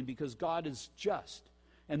happening because God is just,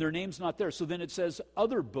 and their name's not there. So then it says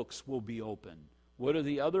other books will be open. What are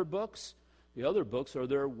the other books? The other books are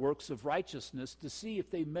their works of righteousness to see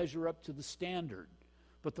if they measure up to the standard.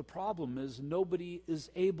 But the problem is nobody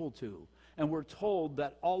is able to. And we're told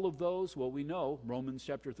that all of those, well, we know, Romans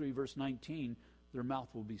chapter 3, verse 19, their mouth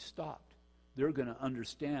will be stopped. They're going to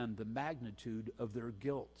understand the magnitude of their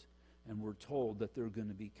guilt. And we're told that they're going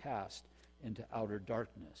to be cast into outer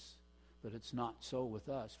darkness. But it's not so with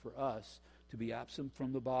us. For us, to be absent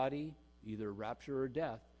from the body, either rapture or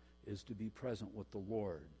death, is to be present with the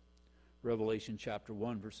Lord. Revelation chapter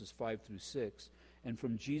 1, verses 5 through 6. "And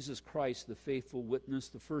from Jesus Christ, the faithful witness,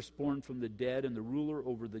 the firstborn from the dead, and the ruler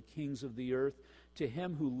over the kings of the earth, to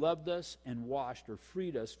Him who loved us and washed or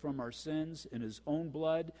freed us from our sins in His own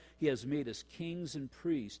blood, He has made us kings and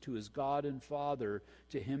priests to His God and Father.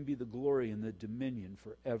 To Him be the glory and the dominion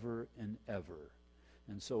forever and ever."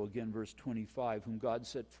 And so again, verse 25, "Whom God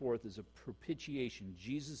set forth as a propitiation."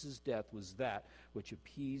 Jesus' death was that which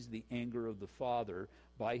appeased the anger of the Father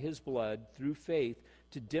by His blood through faith,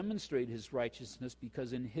 to demonstrate His righteousness,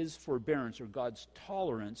 because in His forbearance, or God's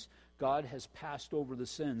tolerance, God has passed over the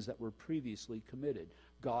sins that were previously committed.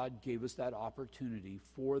 God gave us that opportunity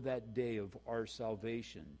for that day of our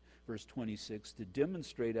salvation. Verse 26, "To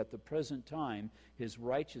demonstrate at the present time His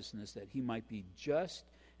righteousness, that He might be just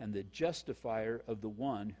and the justifier of the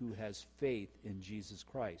one who has faith in Jesus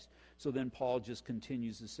Christ. So then Paul just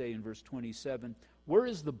continues to say in verse 27, where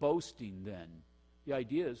is the boasting then? The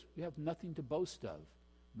idea is we have nothing to boast of.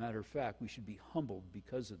 Matter of fact, we should be humbled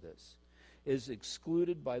because of this. Is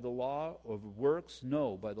excluded by the law of works?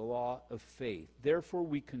 No, by the law of faith. Therefore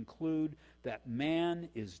we conclude that man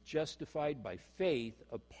is justified by faith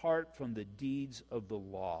apart from the deeds of the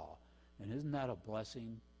law. And isn't that a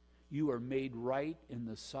blessing? You are made right in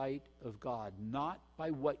the sight of God, not by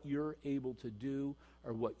what you're able to do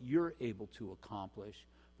or what you're able to accomplish,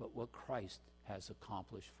 but what Christ has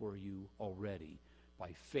accomplished for you already.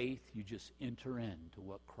 By faith, you just enter into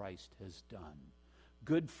what Christ has done.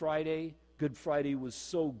 Good Friday was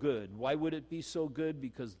so good. Why would it be so good?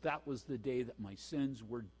 Because that was the day that my sins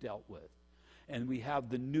were dealt with. And we have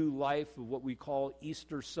the new life of what we call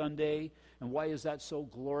Easter Sunday. And why is that so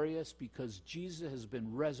glorious? Because Jesus has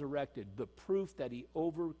been resurrected, the proof that he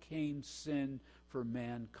overcame sin for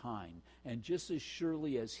mankind. And just as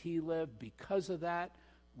surely as he lived, because of that,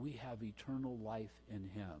 we have eternal life in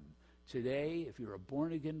him. Today, if you're a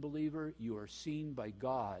born-again believer, you are seen by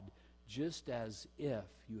God just as if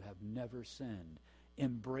you have never sinned.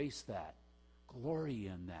 Embrace that. Glory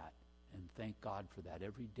in that. And thank God for that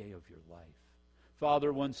every day of your life.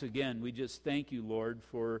 Father, once again, we just thank you, Lord,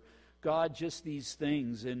 for, God, just these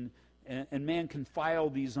things. And man can file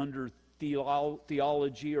these under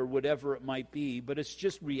theology or whatever it might be, but it's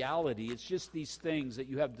just reality. It's just these things that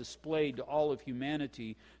you have displayed to all of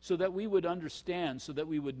humanity so that we would understand, so that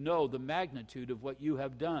we would know the magnitude of what you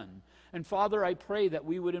have done. And Father, I pray that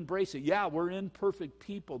we would embrace it. Yeah, we're imperfect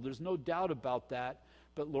people. There's no doubt about that.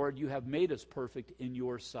 But Lord, you have made us perfect in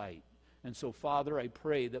your sight. And so, Father, I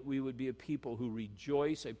pray that we would be a people who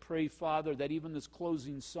rejoice. I pray, Father, that even this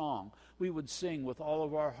closing song, we would sing with all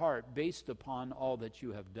of our heart based upon all that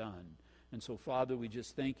you have done. And so, Father, we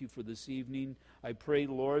just thank you for this evening. I pray,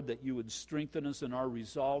 Lord, that you would strengthen us in our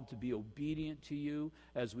resolve to be obedient to you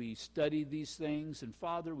as we study these things. And,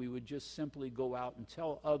 Father, we would just simply go out and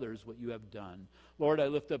tell others what you have done. Lord, I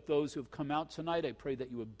lift up those who have come out tonight. I pray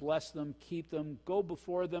that you would bless them, keep them, go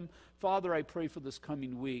before them. Father, I pray for this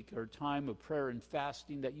coming week, our time of prayer and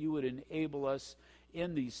fasting, that you would enable us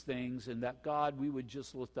in these things, and that, God, we would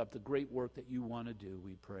just lift up the great work that you want to do,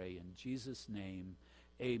 we pray. In Jesus' name,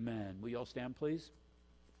 amen. Will you all stand, please?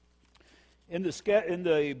 In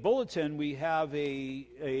the bulletin, we have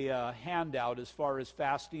a handout as far as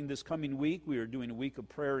fasting. This coming week, we are doing a week of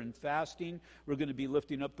prayer and fasting. We're going to be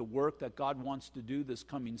lifting up the work that God wants to do this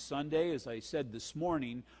coming Sunday. As I said this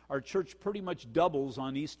morning, our church pretty much doubles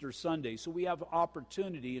on Easter Sunday. So we have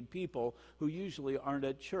opportunity in people who usually aren't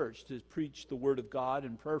at church to preach the Word of God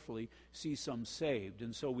and prayerfully see some saved.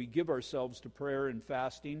 And so we give ourselves to prayer and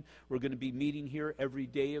fasting. We're going to be meeting here every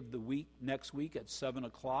day of the week, next week at 7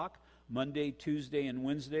 o'clock. Monday, Tuesday, and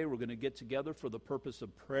Wednesday, we're going to get together for the purpose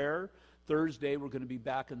of prayer. Thursday, we're going to be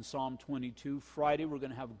back in Psalm 22. Friday, we're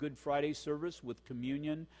going to have a Good Friday service with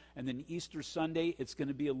communion. And then Easter Sunday, it's going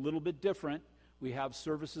to be a little bit different. We have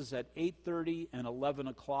services at 8:30 and 11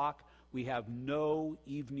 o'clock. We have no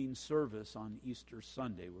evening service on Easter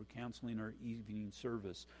Sunday. We're canceling our evening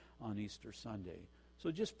service on Easter Sunday.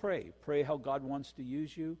 So just pray. Pray how God wants to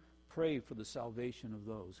use you. Pray for the salvation of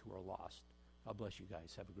those who are lost. God bless you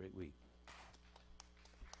guys. Have a great week.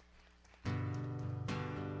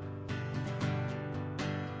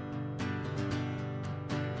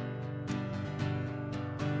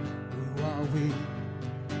 Who are we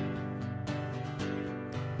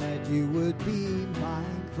that you would be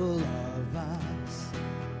mindful of us?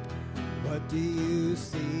 What do you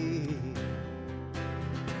see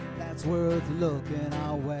that's worth looking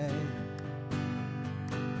our way?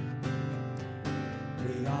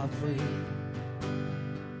 We are free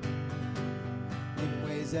in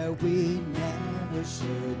ways that we never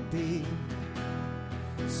should be.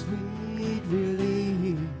 Sweet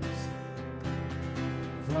release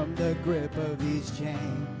from the grip of these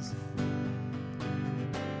chains.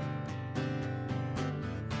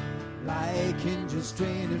 Like angels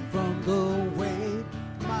straining from the weight,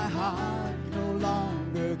 my heart no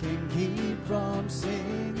longer can keep from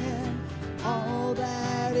singing. All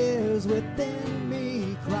that is within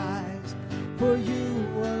me cries, for you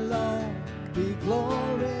alone be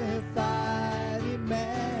glorified,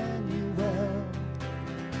 Emmanuel,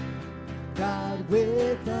 God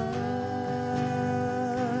with us.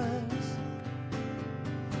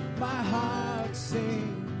 My heart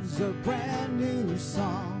sings a brand new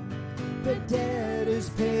song. The debt is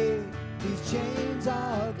paid, these chains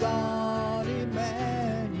are gone,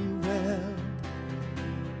 Emmanuel,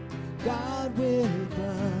 God with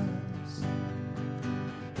us.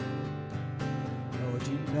 Lord,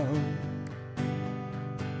 you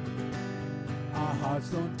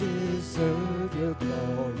don't deserve your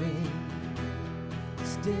glory,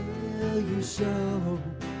 still you show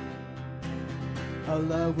a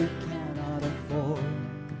love we cannot afford.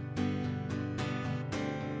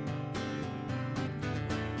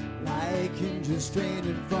 Like angels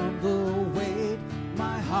straining from the weight,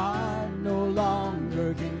 my heart no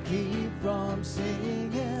longer can keep from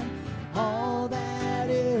singing. All that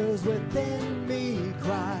is within me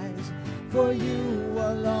cries, for you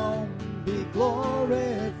alone be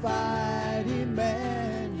glorified,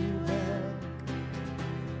 Emmanuel,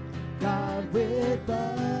 God with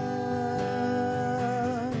us.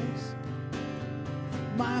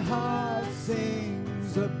 My heart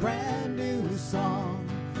sings a brand new song.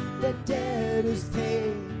 The debt is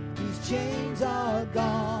paid, these chains are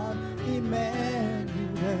gone,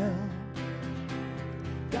 Emmanuel,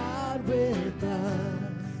 God with us.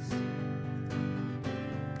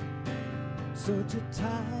 Such a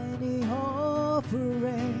tiny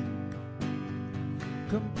offering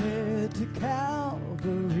compared to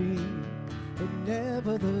Calvary, but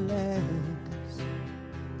nevertheless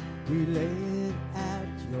we lay it at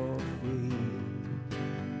your feet.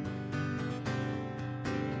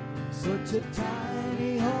 Such a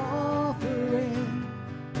tiny offering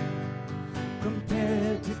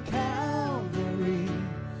compared to Calvary,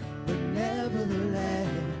 but nevertheless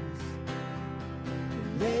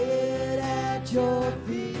we lay it at your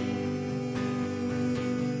feet.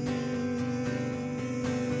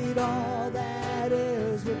 All that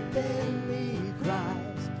is within me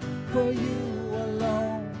cries, for you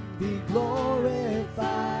alone be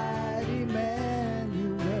glorified,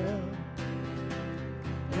 Emmanuel,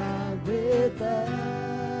 God with us.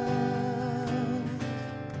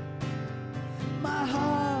 My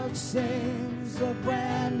heart sings a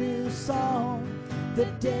brand new song. The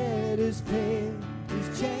debt is paid,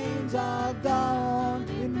 these chains are gone,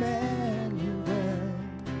 Emmanuel,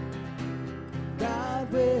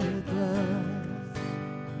 God with us.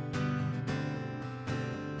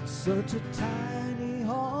 Such a tiny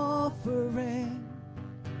offering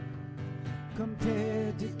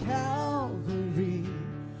compared to Calvary,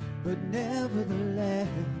 but nevertheless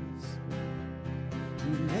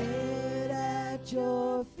we lay it at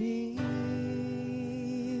your feet.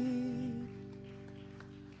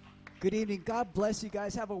 Good evening. God bless you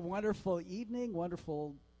guys. Have a wonderful evening,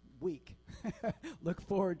 wonderful week. Look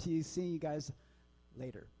forward to seeing you guys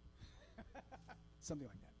later. Something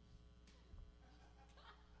like that.